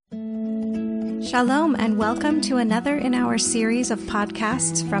Shalom and welcome to another in our series of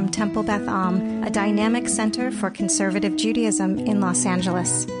podcasts from Temple Beth Am, a dynamic center for conservative Judaism in Los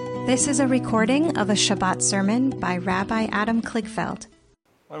Angeles. This is a recording of a Shabbat sermon by Rabbi Adam Kligfeld.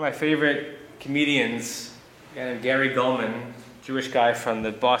 One of my favorite comedians, Gary Gulman, Jewish guy from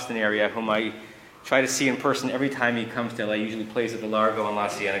the Boston area, whom I try to see in person every time he comes to LA, usually plays at the Largo in La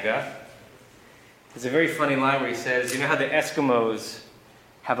Cienega. There's a very funny line where he says, you know how the Eskimos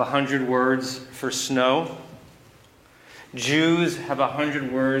have 100 words for snow? Jews have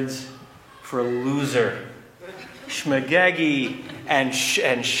 100 words for loser. Shmagegi and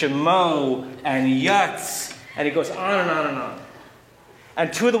Shemo and Yutz. And he goes on and on and on.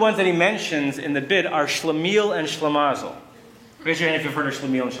 And two of the ones that he mentions in the bid are Shlemiel and Shlemazel. Raise your hand if you've heard of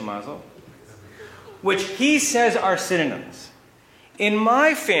Shlemiel and Shlemazel. Which he says are synonyms. In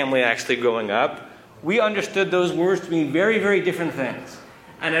my family, actually, growing up, we understood those words to mean very, very different things.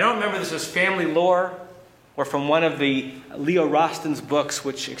 And I don't remember this was family lore or from one of the Leo Rosten's books,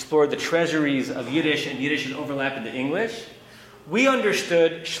 which explored the treasuries of Yiddish and Yiddish's overlap into English. We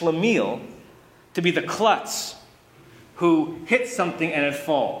understood Shlemiel to be the klutz who hits something and it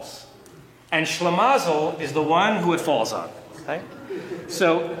falls. And Shlemazel is the one who it falls on. Okay?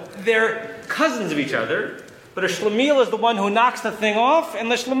 So they're cousins of each other, but a Shlemiel is the one who knocks the thing off, and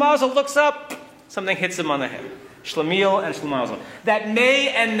the Shlemazel looks up, something hits him on the head. Shlemiel and Shlemazel. That may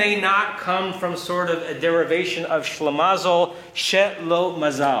and may not come from sort of a derivation of Shlemazel, Shelo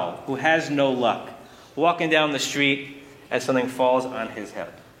Mazal, who has no luck, walking down the street as something falls on his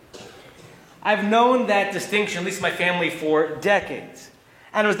head. I've known that distinction, at least in my family, for decades.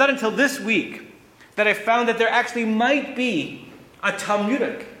 And it was not until this week that I found that there actually might be a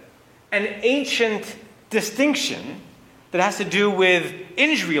Talmudic, an ancient distinction that has to do with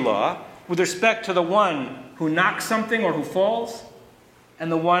injury law with respect to the one who knocks something or who falls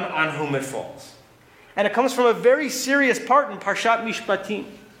and the one on whom it falls. And it comes from a very serious part in Parshat Mishpatim.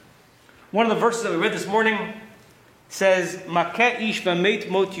 One of the verses that we read this morning says, Makeh ish v'met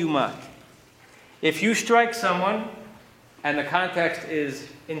mot yumat. If you strike someone, and the context is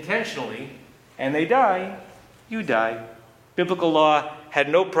intentionally, and they die, you die. Biblical law had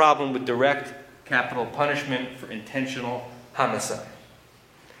no problem with direct capital punishment for intentional homicide.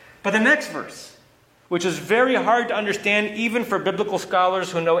 But the next verse, which is very hard to understand even for biblical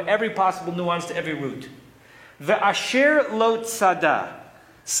scholars who know every possible nuance to every root. Ve'asher lo tzada.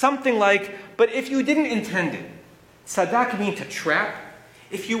 Something like, but if you didn't intend it. Tzada can mean to trap.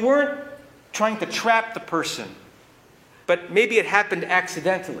 If you weren't trying to trap the person, but maybe it happened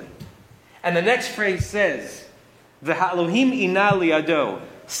accidentally. And the next phrase says, Ve'Elohim ina liado.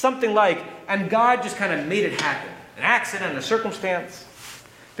 Something like, and God just kind of made it happen. An accident, a circumstance.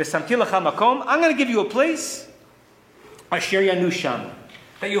 I'm going to give you a place, Asher Yanu Sham,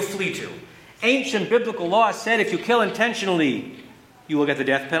 that you'll flee to. Ancient biblical law said if you kill intentionally, you will get the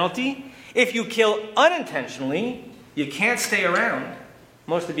death penalty. If you kill unintentionally, you can't stay around,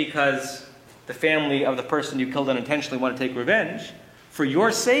 mostly because the family of the person you killed unintentionally want to take revenge. For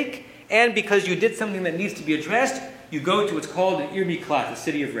your sake, and because you did something that needs to be addressed, you go to what's called an Ir Miklat, the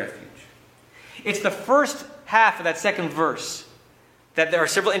city of refuge. It's the first half of that second verse that there are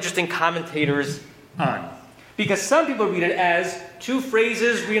several interesting commentators on. Because some people read it as two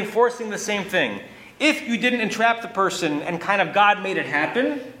phrases reinforcing the same thing. If you didn't entrap the person and kind of God made it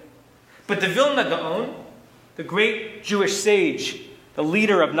happen, but the Vilna Gaon, the great Jewish sage, the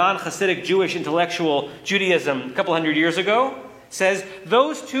leader of non-Hasidic Jewish intellectual Judaism a couple hundred years ago, says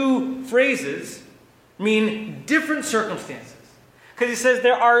those two phrases mean different circumstances. Because he says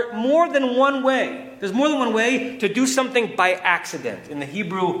there are more than one way. There's more than one way to do something by accident. In the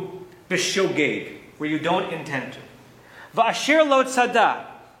Hebrew, b'shogeg, where you don't intend to. Va'asher lo tzada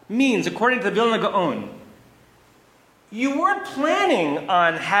means, according to the Vilna Gaon, you weren't planning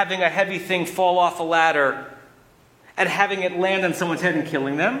on having a heavy thing fall off a ladder and having it land on someone's head and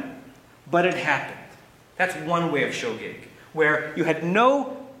killing them, but it happened. That's one way of shogeg, where you had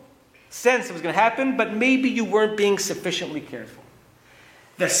no sense it was going to happen, but maybe you weren't being sufficiently careful.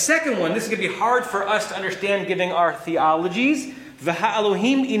 The second one, this is going to be hard for us to understand given our theologies.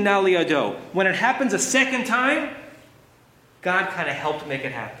 V'Elohim ina liado. When it happens a second time, God kind of helped make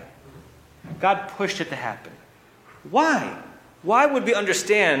it happen. God pushed it to happen. Why? Why would we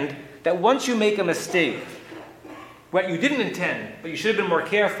understand that once you make a mistake, what you didn't intend, but you should have been more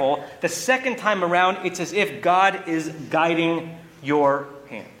careful, the second time around, it's as if God is guiding your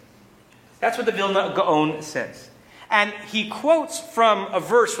hand. That's what the Vilna Gaon says. And he quotes from a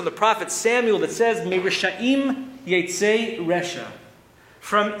verse from the prophet Samuel that says, Me'rishaim yetzei resha.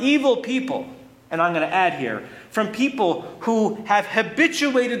 From evil people, and I'm going to add here, from people who have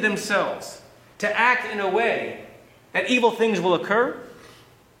habituated themselves to act in a way that evil things will occur,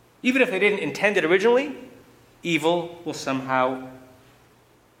 even if they didn't intend it originally, evil will somehow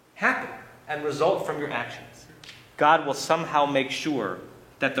happen and result from your actions. God will somehow make sure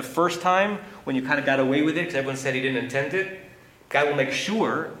that the first time when you kind of got away with it because everyone said he didn't intend it, God will make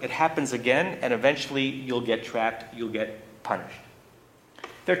sure it happens again, and eventually you'll get trapped, you'll get punished.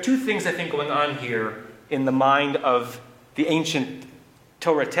 There are two things I think going on here in the mind of the ancient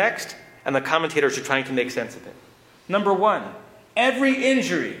Torah text and the commentators who are trying to make sense of it. Number one, every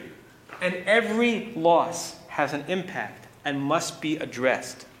injury and every loss has an impact and must be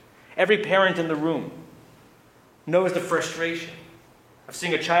addressed. Every parent in the room knows the frustration of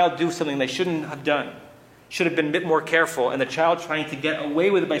seeing a child do something they shouldn't have done, should have been a bit more careful, and the child trying to get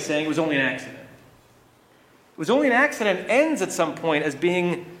away with it by saying it was only an accident. It was only an accident ends at some point as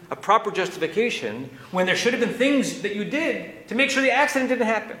being a proper justification when there should have been things that you did to make sure the accident didn't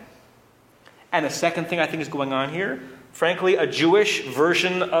happen. And the second thing I think is going on here, frankly, a Jewish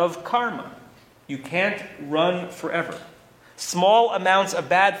version of karma. You can't run forever. Small amounts of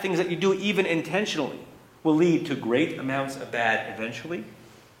bad things that you do, even intentionally, will lead to great amounts of bad eventually.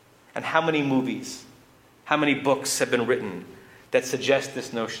 And how many movies, how many books have been written that suggest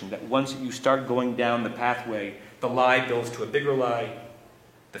this notion that once you start going down the pathway, the lie builds to a bigger lie,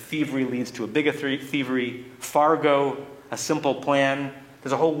 the thievery leads to a bigger thievery, Fargo, A Simple Plan.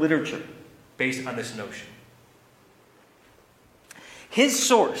 There's a whole literature based on this notion. His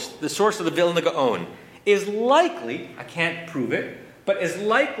source, the source of the Vilna Gaon, is likely, I can't prove it, but is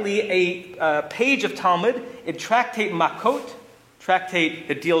likely a page of Talmud, a tractate Makot, tractate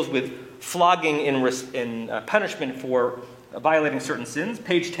that deals with flogging in punishment for violating certain sins,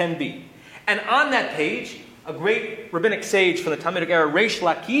 page 10b. And on that page, a great rabbinic sage from the Talmudic era, Reish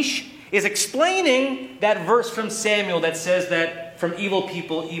Lakish, is explaining that verse from Samuel that says that from evil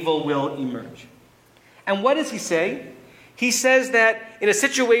people, evil will emerge. And what does he say? He says that in a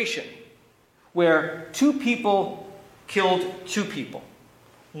situation where two people killed two people,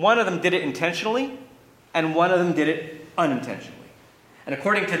 one of them did it intentionally, and one of them did it unintentionally. And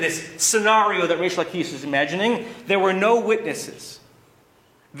according to this scenario that Reish Lakish is imagining, there were no witnesses.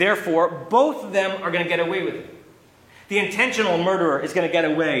 Therefore, both of them are going to get away with it. The intentional murderer is going to get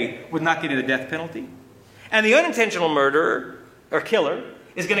away with not getting the death penalty. And the unintentional murderer, or killer,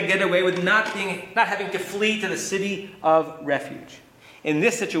 is going to get away with not having to flee to the city of refuge. In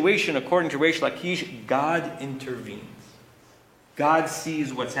this situation, according to Reish Lakish, God intervenes. God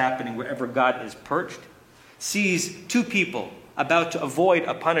sees what's happening wherever God is perched, sees two people about to avoid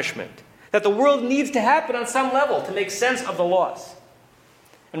a punishment that the world needs to happen on some level to make sense of the loss.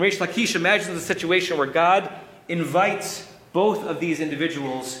 And Reish Lakish imagines a situation where God invites both of these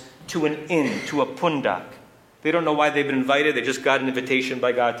individuals to an inn, to a pundak. They don't know why they've been invited. They just got an invitation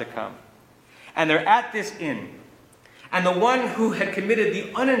by God to come. And they're at this inn. And the one who had committed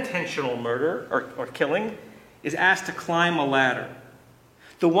the unintentional murder or killing is asked to climb a ladder.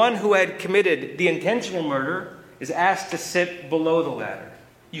 The one who had committed the intentional murder is asked to sit below the ladder.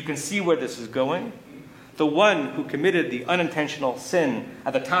 You can see where this is going. The one who committed the unintentional sin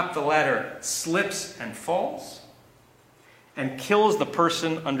at the top of the ladder slips and falls and kills the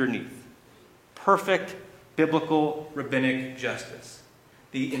person underneath. Perfect biblical rabbinic justice.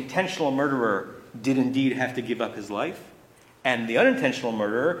 The intentional murderer did indeed have to give up his life, and the unintentional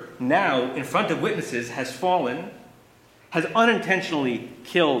murderer, now in front of witnesses, has fallen, has unintentionally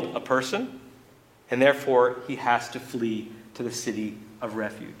killed a person, and therefore he has to flee to the city of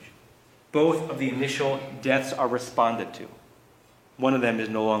refuge. Both of the initial deaths are responded to. One of them is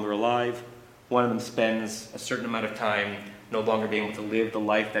no longer alive. One of them spends a certain amount of time no longer being able to live the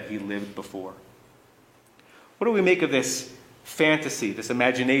life that he lived before. What do we make of this fantasy, this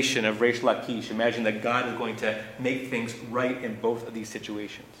imagination of Reish Lakish? Imagine that God is going to make things right in both of these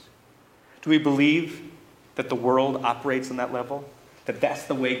situations. Do we believe that the world operates on that level? That that's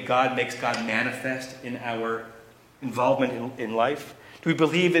the way God makes God manifest in our involvement in life? Do we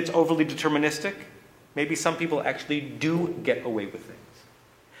believe it's overly deterministic? Maybe some people actually do get away with things.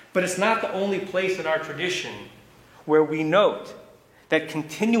 But it's not the only place in our tradition where we note that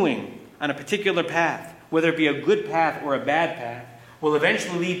continuing on a particular path, whether it be a good path or a bad path, will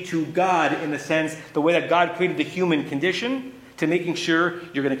eventually lead to God in the sense, the way that God created the human condition, to making sure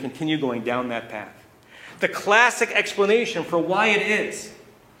you're going to continue going down that path. The classic explanation for why it is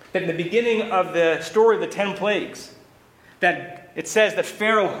that in the beginning of the story of the 10 plagues, that it says that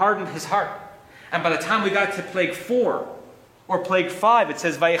Pharaoh hardened his heart. And by the time we got to plague 4 or plague 5, it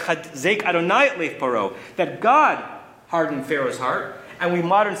says, Vayechadzek Adonai et lev Paro, that God hardened Pharaoh's heart. And we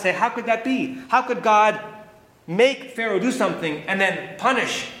moderns say, how could that be? How could God make Pharaoh do something and then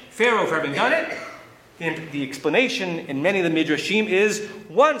punish Pharaoh for having done it? The explanation in many of the Midrashim is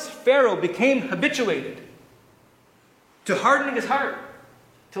once Pharaoh became habituated to hardening his heart,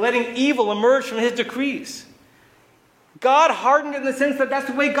 to letting evil emerge from his decrees. God hardened it in the sense that that's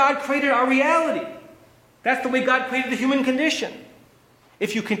the way God created our reality. That's the way God created the human condition.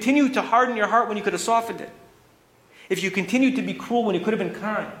 If you continue to harden your heart when you could have softened it, if you continue to be cruel when you could have been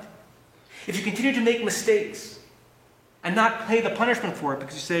kind, if you continue to make mistakes and not pay the punishment for it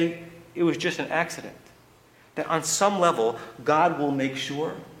because you say it was just an accident, that on some level, God will make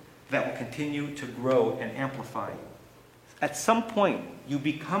sure that will continue to grow and amplify. At some point, you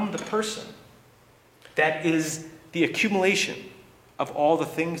become the person that is the accumulation of all the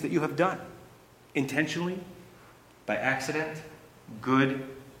things that you have done, intentionally, by accident, good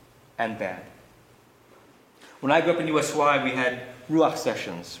and bad. When I grew up in USY, we had Ruach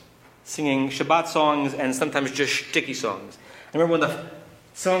sessions, singing Shabbat songs and sometimes just shticky songs. I remember one of the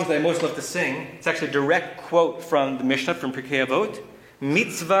songs that I most love to sing, it's actually a direct quote from the Mishnah, from Pirkei Avot,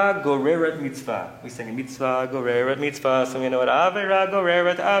 Mitzvah goreret mitzvah. We sing mitzvah goreret mitzvah, so we know what Aveira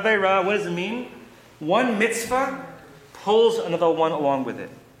goreret Aveira. What does it mean? One mitzvah pulls another one along with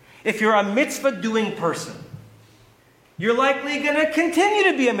it. If you're a mitzvah-doing person, you're likely going to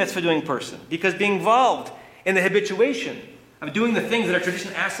continue to be a mitzvah-doing person because being involved in the habituation of doing the things that our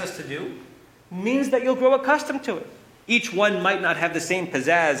tradition asks us to do means that you'll grow accustomed to it. Each one might not have the same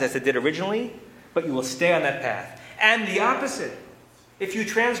pizzazz as it did originally, but you will stay on that path. And the opposite. If you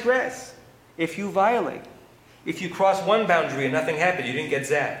transgress, if you violate, if you cross one boundary and nothing happened, you didn't get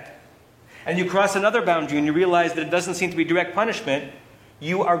zapped, and you cross another boundary and you realize that it doesn't seem to be direct punishment,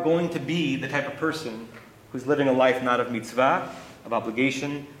 you are going to be the type of person who's living a life not of mitzvah, of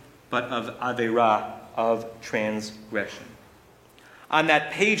obligation, but of aveira, of transgression. On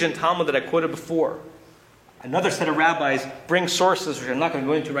that page in Talmud that I quoted before, another set of rabbis bring sources, which I'm not going to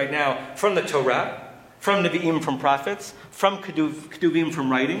go into right now, from the Torah, from Nevi'im, from prophets, from Keduvim,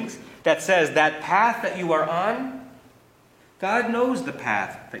 from writings, that says that path that you are on, God knows the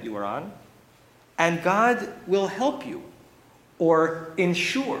path that you are on, and God will help you or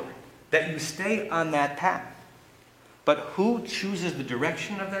ensure that you stay on that path. But who chooses the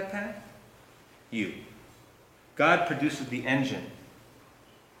direction of that path? You. God produces the engine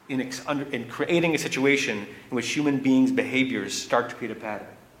in creating a situation in which human beings' behaviors start to create a pattern.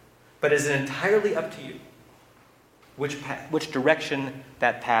 But it is entirely up to you which direction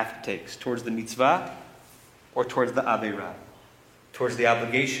that path takes, towards the mitzvah or towards the aveira, towards the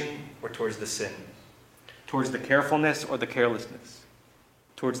obligation or towards the sin, towards the carefulness or the carelessness,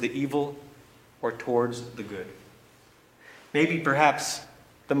 towards the evil or towards the good. Maybe perhaps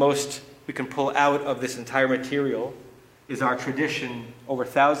the most we can pull out of this entire material is our tradition over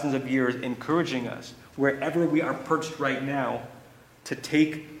thousands of years encouraging us, wherever we are perched right now, to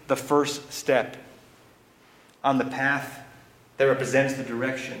take the first step on the path that represents the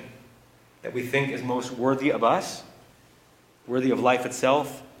direction that we think is most worthy of us, worthy of life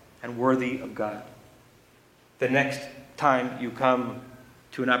itself, and worthy of God. The next time you come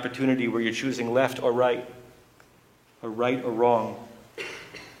to an opportunity where you're choosing left or right or wrong,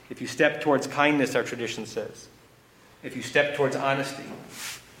 if you step towards kindness, our tradition says, if you step towards honesty,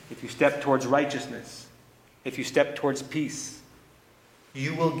 if you step towards righteousness, if you step towards peace,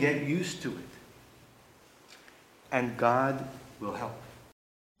 you will get used to it. And God will help.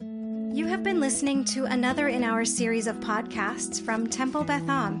 You have been listening to another in our series of podcasts from Temple Beth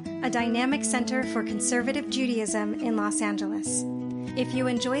Am, a dynamic center for conservative Judaism in Los Angeles. If you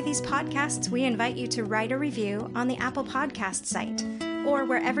enjoy these podcasts, we invite you to write a review on the Apple Podcast site or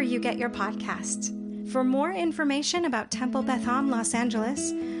wherever you get your podcasts. For more information about Temple Beth Am Los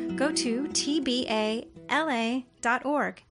Angeles, go to tbala.org.